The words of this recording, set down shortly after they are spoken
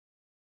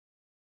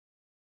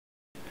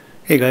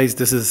Hey guys,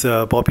 this is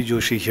Bobby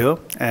Joshi here,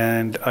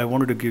 and I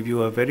wanted to give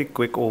you a very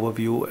quick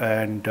overview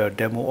and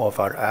demo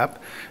of our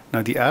app.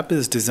 Now the app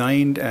is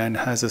designed and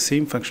has the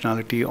same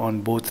functionality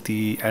on both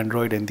the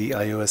Android and the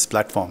iOS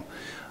platform.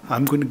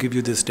 I'm going to give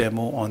you this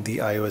demo on the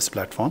iOS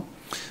platform.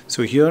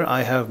 So here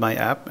I have my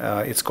app.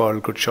 It's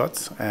called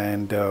GoodShotz,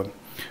 and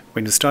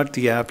when you start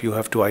the app you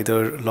have to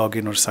either log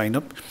in or sign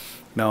up.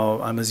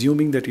 Now, I'm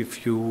assuming that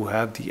if you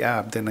have the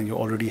app, then you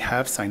already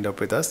have signed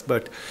up with us.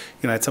 But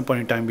at some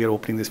point in time, we are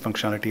opening this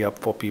functionality up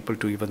for people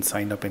to even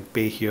sign up and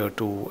pay here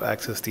to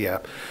access the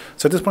app.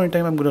 So at this point in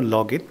time, I'm going to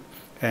log in.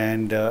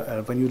 And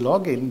when you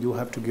log in, you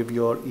have to give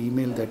your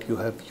email that you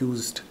have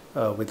used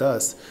with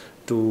us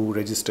to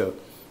register.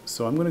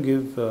 So I'm going to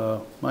give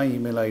my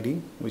email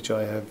ID, which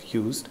I have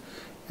used,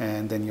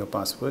 and then your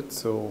password.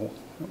 So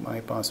my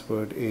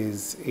password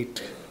is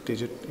 8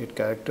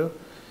 character,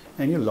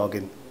 and you log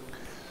in.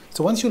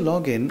 So once you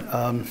log in,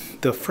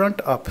 the front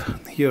up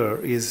here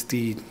is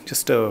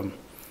just a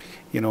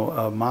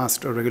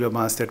mask, a regular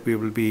mask that we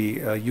will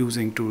be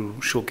using to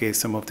showcase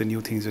some of the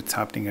new things that's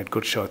happening at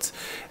GoodShotz.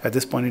 At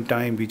this point in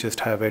time, we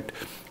just have it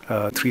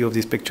 3 of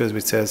these pictures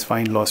which says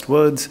find lost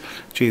words,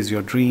 chase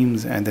your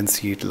dreams, and then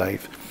see it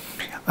live.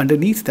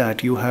 Underneath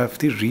that, you have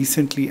the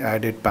recently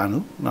added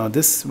panel. Now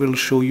this will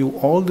show you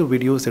all the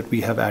videos that we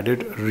have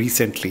added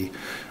recently.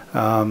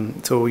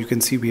 So you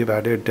can see we have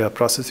added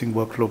processing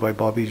workflow by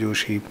Bobby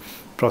Joshi,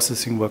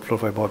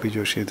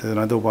 There's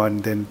another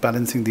one, then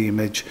balancing the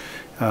image,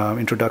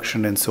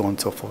 introduction, and so on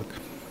and so forth.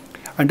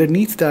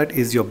 Underneath that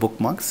is your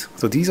bookmarks.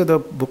 So these are the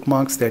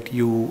bookmarks that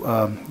you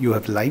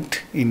have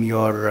liked in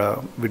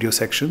your video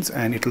sections,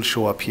 and it will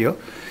show up here.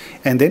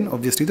 And then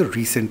obviously the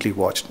recently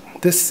watched.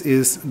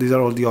 These are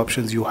all the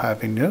options you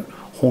have in your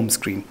home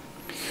screen.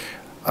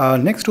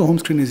 Next to home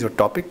screen is your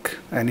topic,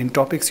 and in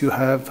topics you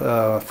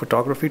have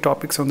photography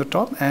topics on the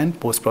top and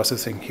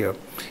post-processing here,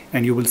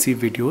 and you will see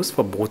videos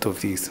for both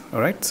of these.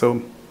 All right,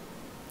 so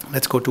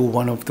let's go to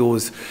one of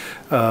those.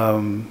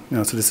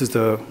 So this is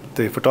the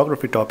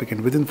photography topic,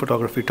 and within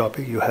photography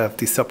topic you have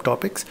the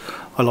subtopics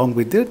along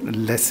with the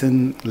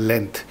lesson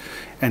length,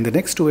 and the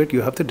next to it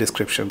you have the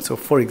description. So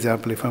for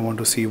example, if I want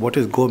to see what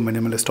is Go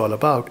Minimalist all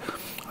about,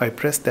 I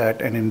press that,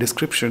 and in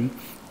description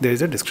there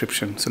is a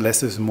description. So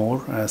less is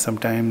more.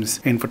 Sometimes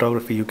in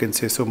photography you can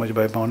say so much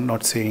by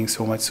not saying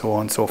so much, so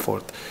on and so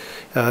forth.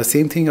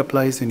 Same thing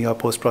applies in your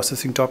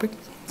post-processing topic.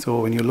 So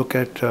when you look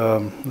at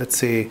let's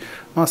say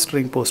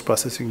mastering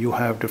post-processing, you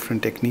have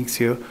different techniques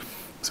here.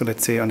 So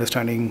let's say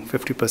understanding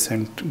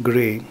 50%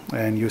 gray,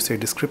 and you say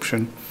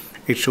description,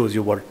 it shows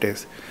you what it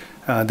is.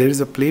 There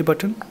is a play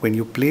button. When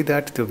you play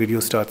that, the video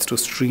starts to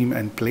stream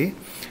and play.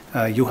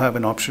 You have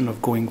an option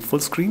of going full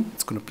screen.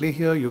 It's going to play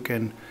here. You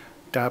can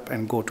tap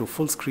and go to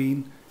full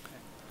screen.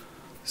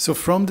 So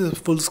from the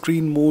full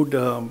screen mode,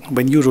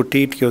 when you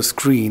rotate your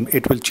screen,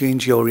 it will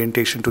change your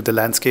orientation to the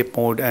landscape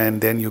mode, and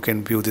then you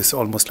can view this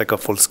almost like a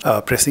full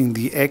screen. Pressing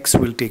the X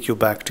will take you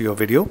back to your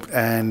video,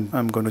 and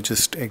I'm going to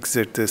just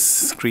exit this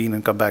screen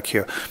and come back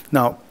here.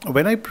 Now,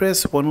 when I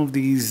press one of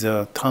these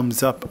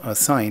thumbs up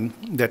sign,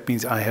 that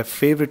means I have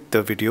favorited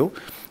the video.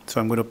 So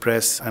I'm going to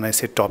press, and I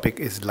say topic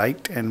is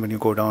liked, and when you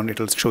go down,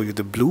 it'll show you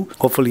the blue.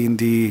 Hopefully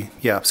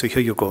so here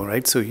you go,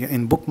 right? So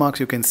in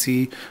bookmarks, you can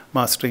see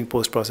mastering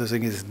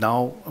post-processing is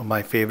now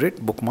my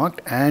favorite bookmarked,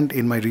 and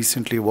in my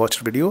recently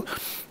watched video,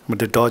 but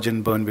the dodge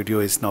and burn video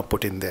is now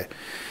put in there.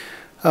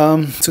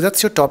 So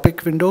that's your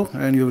topic window,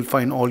 and you will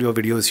find all your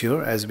videos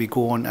here. As we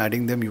go on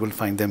adding them, you will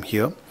find them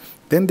here.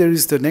 Then there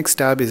is the next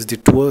tab is the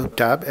tour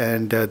tab,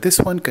 and this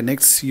one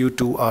connects you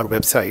to our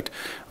website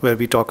where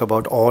we talk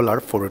about all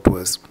our photo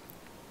tours.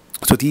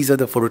 So these are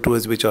the photo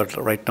tours which are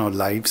right now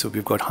live. So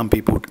we've got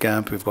Humpy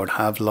Bootcamp, we've got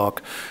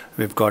Havelock,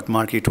 we've got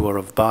Marquee Tour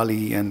of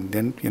Bali, and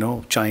then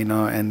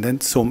China, and then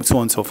so on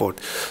and so forth.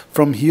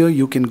 From here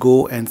you can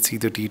go and see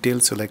the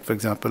details. So like for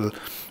example,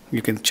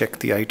 you can check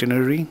the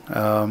itinerary.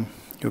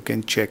 You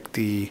can check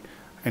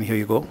and here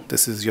you go.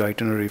 This is your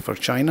itinerary for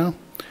China.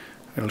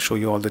 It'll show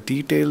you all the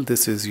detail.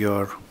 This is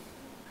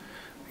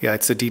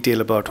it's a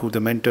detail about who the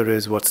mentor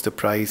is, what's the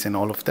price, and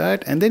all of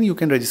that. And then you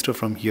can register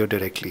from here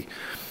directly.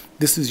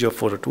 This is your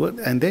photo tour,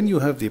 and then you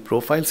have the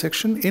profile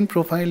section. In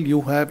profile,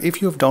 you have,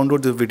 if you have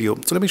downloaded the video,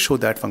 so let me show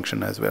that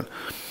function as well.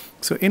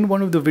 So in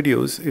one of the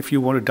videos, if you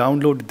want to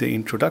download the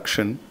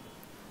introduction,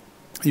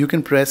 you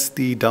can press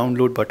the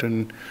download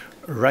button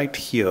right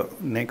here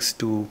next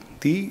to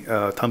the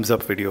thumbs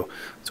up video.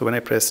 So when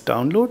I press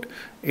download,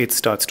 it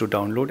starts to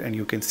download, and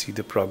you can see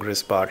the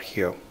progress bar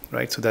here,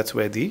 right? So that's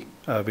where the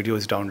video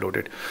is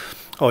downloaded,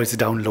 or it's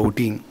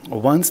downloading.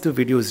 Once the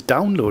video is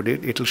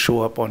downloaded, it will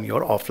show up on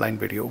your offline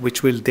video,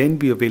 which will then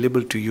be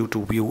available to you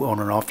to view on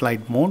an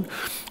offline mode,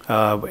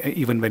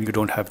 even when you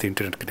don't have the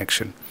internet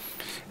connection.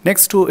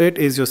 Next to it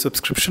is your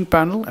subscription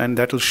panel, and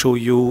that will show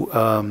you,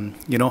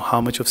 how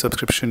much of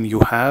subscription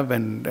you have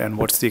and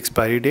what's the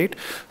expiry date.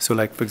 So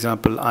like, for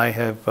example, I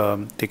have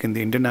taken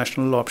the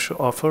international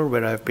offer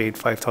where I've paid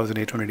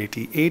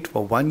 5,888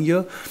 for 1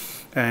 year,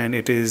 and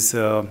it is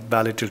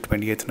valid till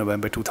 28th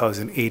November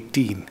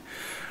 2018.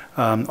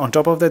 On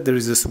top of that, there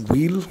is this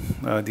wheel,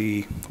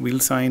 the wheel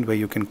sign, where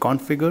you can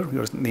configure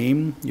your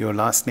name, your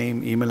last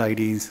name, email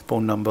IDs,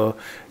 phone number.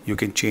 You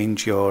can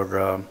change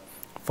your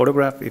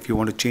photograph if you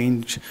want to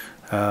change,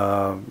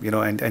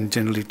 and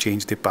generally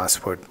change the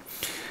password.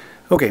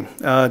 Okay,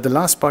 the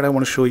last part I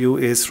want to show you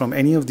is from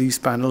any of these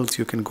panels,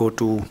 you can go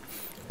to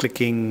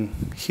clicking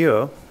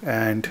here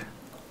and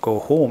go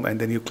home,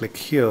 and then you click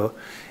here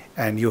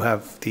and you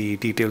have the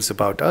details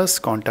about us,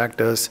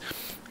 contact us,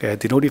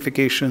 the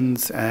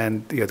notifications,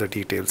 and the other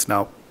details.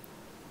 Now,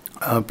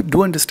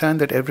 do understand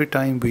that every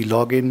time we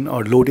log in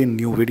or load in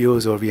new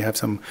videos, or we have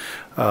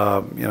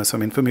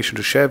some information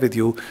to share with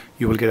you,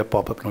 you will get a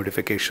pop-up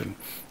notification.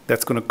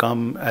 That's going to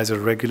come as a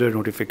regular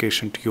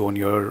notification to you on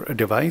your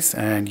device,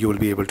 and you will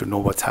be able to know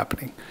what's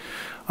happening.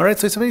 All right,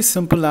 so it's a very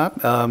simple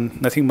app,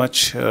 nothing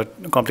much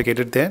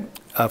complicated there.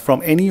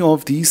 From any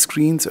of these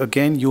screens,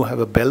 again, you have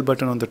a bell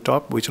button on the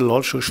top, which will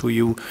also show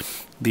you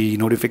the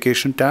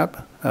notification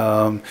tab.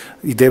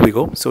 There we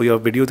go. So your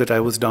video that I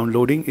was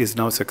downloading is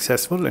now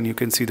successful, and you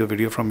can see the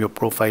video from your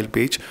profile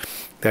page.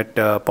 That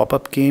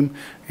pop-up came.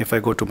 If I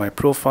go to my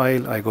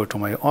profile, I go to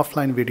my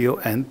offline video,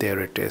 and there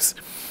it is.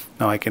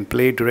 Now I can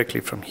play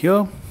directly from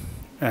here,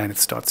 and it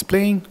starts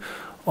playing,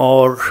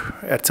 or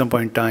at some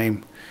point in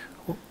time,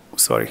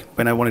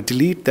 when I want to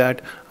delete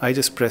that, I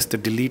just press the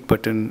delete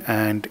button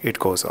and it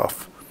goes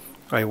off.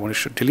 I want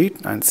to delete,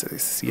 and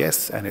says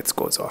yes, and it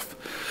goes off.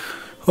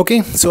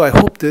 Okay, so I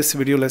hope this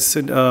video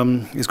lesson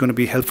is going to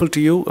be helpful to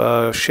you.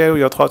 Share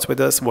your thoughts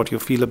with us, what you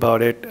feel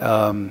about it,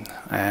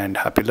 and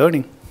happy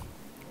learning.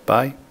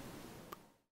 Bye.